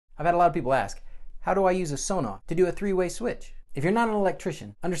I've had a lot of people ask, how do I use a Sonoff to do a three-way switch? If you're not an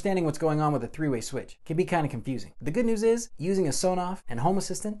electrician, understanding what's going on with a three-way switch can be kind of confusing. The good news is, using a Sonoff and Home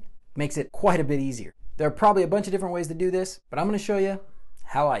Assistant makes it quite a bit easier. There are probably a bunch of different ways to do this, but I'm going to show you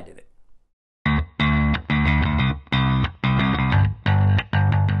how I did it.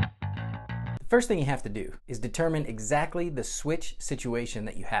 The first thing you have to do is determine exactly the switch situation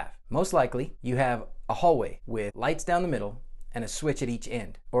that you have. Most likely, you have a hallway with lights down the middle and a switch at each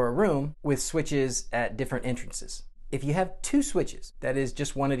end, or a room with switches at different entrances. If you have two switches, that is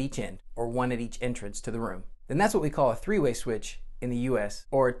just one at each end, or one at each entrance to the room, then that's what we call a three-way switch in the US,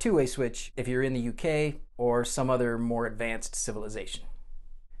 or a two-way switch if you're in the UK or some other more advanced civilization.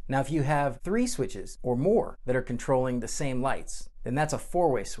 Now, if you have three switches or more that are controlling the same lights, then that's a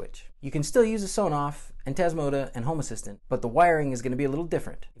four-way switch. You can still use a Sonoff and Tasmota and Home Assistant, but the wiring is going to be a little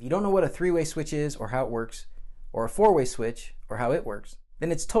different. If you don't know what a three-way switch is or how it works, or a four-way switch or how it works,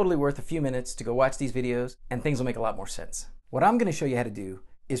 then it's totally worth a few minutes to go watch these videos and things will make a lot more sense. What I'm going to show you how to do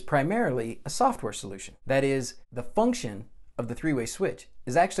is primarily a software solution. That is, the function of the three-way switch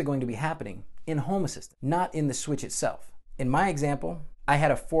is actually going to be happening in Home Assistant, not in the switch itself. In my example, I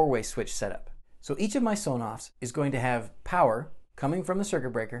had a four-way switch set up. So each of my Sonoffs is going to have power coming from the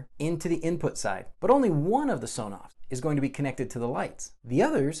circuit breaker into the input side, but only one of the Sonoffs is going to be connected to the lights. The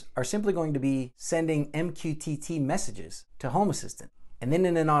others are simply going to be sending mqtt messages to Home Assistant. And then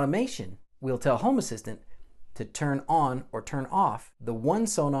in an automation, we'll tell Home Assistant to turn on or turn off the one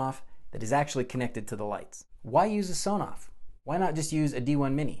Sonoff that is actually connected to the lights. Why use a Sonoff? Why not just use a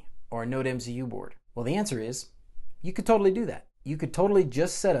D1 Mini or a Node MCU board? Well, the answer is, you could totally do that. You could totally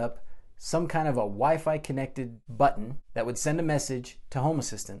just set up some kind of a Wi-Fi connected button that would send a message to Home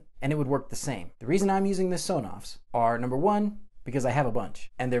Assistant and it would work the same. The reason I'm using the Sonoffs are, number one, because I have a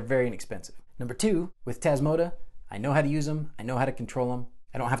bunch and they're very inexpensive. Number two, with Tasmota, I know how to use them, I know how to control them.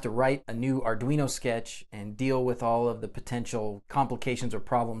 I don't have to write a new Arduino sketch and deal with all of the potential complications or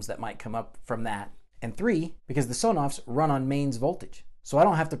problems that might come up from that. And three, because the Sonoffs run on mains voltage. So I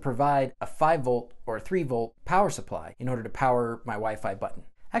don't have to provide a 5-volt or a 3-volt power supply in order to power my Wi-Fi button.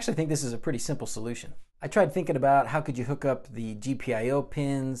 I actually think this is a pretty simple solution. I tried thinking about how could you hook up the GPIO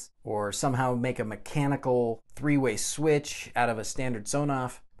pins or somehow make a mechanical three-way switch out of a standard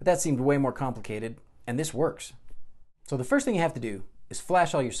Sonoff, but that seemed way more complicated, and this works. So the first thing you have to do is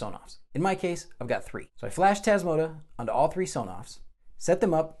flash all your Sonoffs. In my case, I've got 3. So I flashed Tasmota onto all 3 Sonoffs, set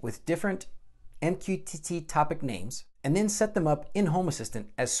them up with different mqtt topic names, and then set them up in Home Assistant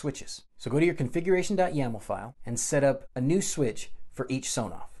as switches. So go to your configuration.yaml file and set up a new switch for each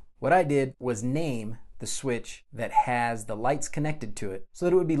Sonoff. What I did was name the switch that has the lights connected to it so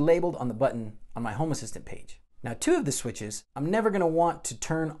that it would be labeled on the button on my Home Assistant page. Now, 2 of the switches, I'm never going to want to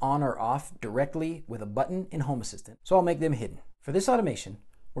turn on or off directly with a button in Home Assistant, so I'll make them hidden. For this automation,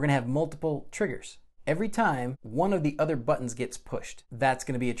 we're going to have multiple triggers. Every time one of the other buttons gets pushed, that's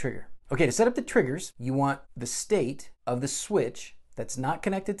going to be a trigger. Okay, to set up the triggers, you want the state of the switch that's not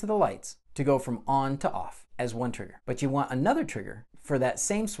connected to the lights to go from on to off as one trigger. But you want another trigger for that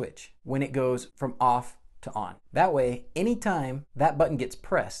same switch when it goes from off to on. That way, anytime that button gets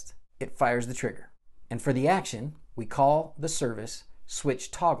pressed, it fires the trigger. And for the action, we call the service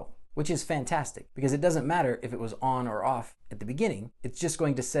switch toggle, which is fantastic because it doesn't matter if it was on or off at the beginning. It's just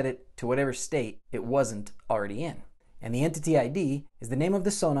going to set it to whatever state it wasn't already in. And the entity ID is the name of the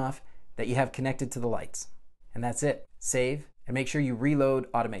Sonoff that you have connected to the lights. And that's it. Save and make sure you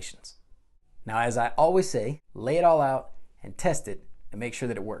reload automations. Now, as I always say, lay it all out and test it and make sure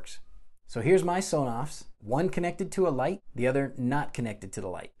that it works. So here's my Sonoffs, one connected to a light, the other not connected to the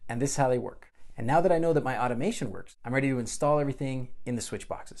light. And this is how they work. And now that I know that my automation works, I'm ready to install everything in the switch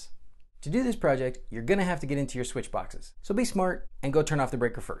boxes. To do this project, you're gonna have to get into your switch boxes. So be smart and go turn off the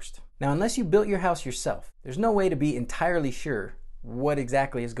breaker first. Now, unless you built your house yourself, there's no way to be entirely sure what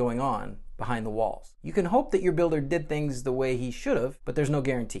exactly is going on behind the walls. You can hope that your builder did things the way he should have, but there's no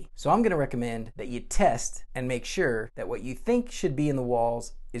guarantee. So I'm gonna recommend that you test and make sure that what you think should be in the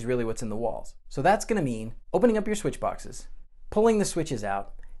walls is really what's in the walls. So that's gonna mean opening up your switch boxes, pulling the switches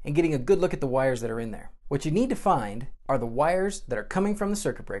out, and getting a good look at the wires that are in there. What you need to find are the wires that are coming from the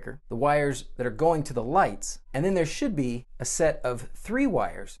circuit breaker, the wires that are going to the lights, and then there should be a set of 3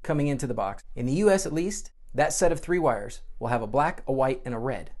 wires coming into the box. In the US at least, that set of 3 wires will have a black, a white, and a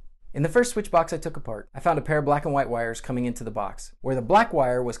red. In the first switch box I took apart, I found a pair of black and white wires coming into the box, where the black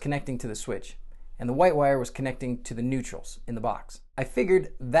wire was connecting to the switch, and the white wire was connecting to the neutrals in the box. I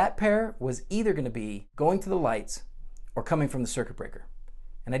figured that pair was either going to be going to the lights or coming from the circuit breaker,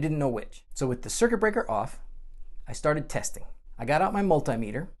 and I didn't know which. So with the circuit breaker off, I started testing. I got out my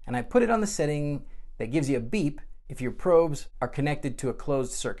multimeter, and I put it on the setting that gives you a beep if your probes are connected to a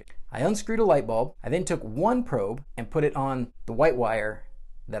closed circuit. I unscrewed a light bulb. I then took one probe and put it on the white wire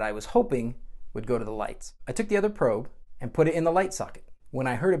that I was hoping would go to the lights. I took the other probe and put it in the light socket. When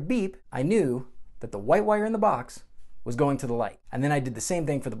I heard a beep, I knew that the white wire in the box was going to the light. And then I did the same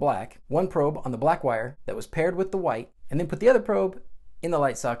thing for the black. One probe on the black wire that was paired with the white, and then put the other probe in the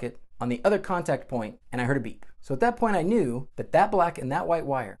light socket on the other contact point, and I heard a beep. So at that point I knew that that black and that white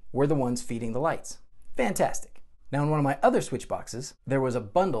wire were the ones feeding the lights. Fantastic. Now in one of my other switch boxes, there was a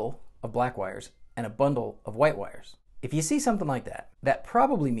bundle of black wires and a bundle of white wires. If you see something like that, that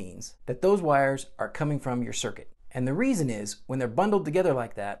probably means that those wires are coming from your circuit. And the reason is, when they're bundled together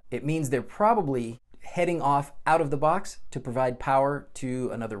like that, it means they're probably heading off out of the box to provide power to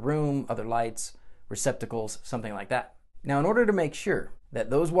another room, other lights, receptacles, something like that. Now, in order to make sure that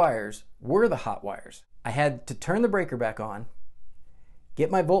those wires were the hot wires, I had to turn the breaker back on, get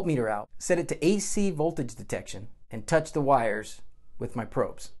my voltmeter out, set it to AC voltage detection, and touch the wires with my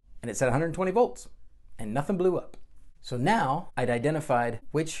probes. And it said 120 volts, and nothing blew up. So now I'd identified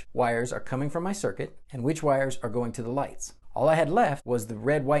which wires are coming from my circuit and which wires are going to the lights. All I had left was the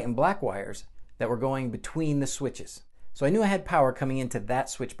red, white, and black wires that were going between the switches. So I knew I had power coming into that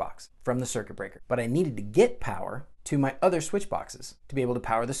switch box from the circuit breaker, but I needed to get power to my other switch boxes to be able to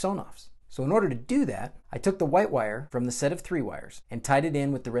power the Sonoffs. So in order to do that, I took the white wire from the set of 3 wires and tied it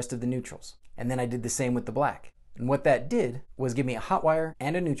in with the rest of the neutrals. And then I did the same with the black. And what that did was give me a hot wire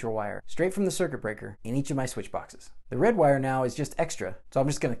and a neutral wire straight from the circuit breaker in each of my switch boxes. The red wire now is just extra, so I'm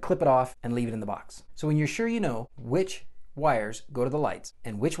just going to clip it off and leave it in the box. So when you're sure you know which wires go to the lights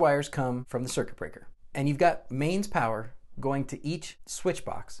and which wires come from the circuit breaker, and you've got mains power going to each switch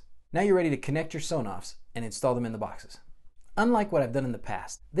box, now you're ready to connect your Sonoffs and install them in the boxes. Unlike what I've done in the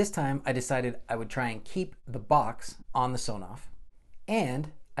past, this time I decided I would try and keep the box on the Sonoff,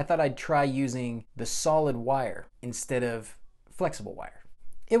 and I thought I'd try using the solid wire instead of flexible wire.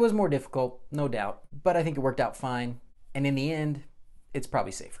 It was more difficult, no doubt, but I think it worked out fine, and in the end, it's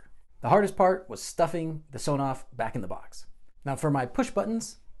probably safer. The hardest part was stuffing the Sonoff back in the box. Now for my push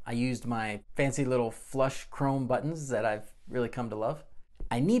buttons, I used my fancy little flush chrome buttons that I've really come to love.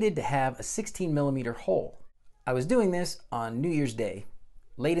 I needed to have a 16mm hole. I was doing this on New Year's Day,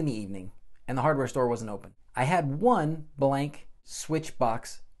 late in the evening, and the hardware store wasn't open. I had one blank switch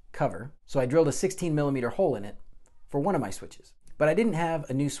box cover, so I drilled a 16mm hole in it for one of my switches. But I didn't have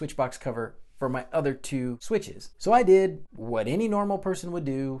a new switch box cover for my other 2 switches. So I did what any normal person would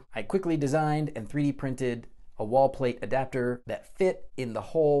do. I quickly designed and 3D printed a wall plate adapter that fit in the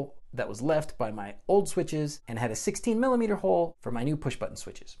hole that was left by my old switches and had a 16mm hole for my new push button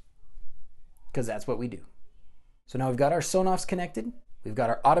switches. Because that's what we do. So now we've got our Sonoffs connected, we've got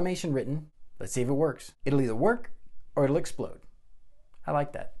our automation written. Let's see if it works. It'll either work or it'll explode. I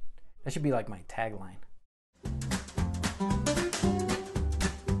like that. That should be like my tagline.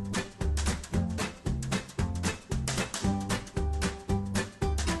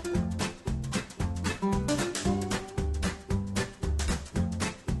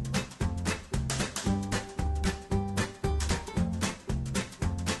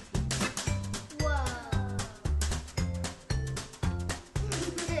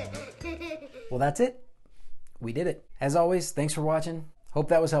 Well, that's it. We did it. As always, thanks for watching. Hope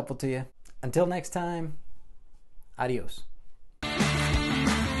that was helpful to you. Until next time, adios.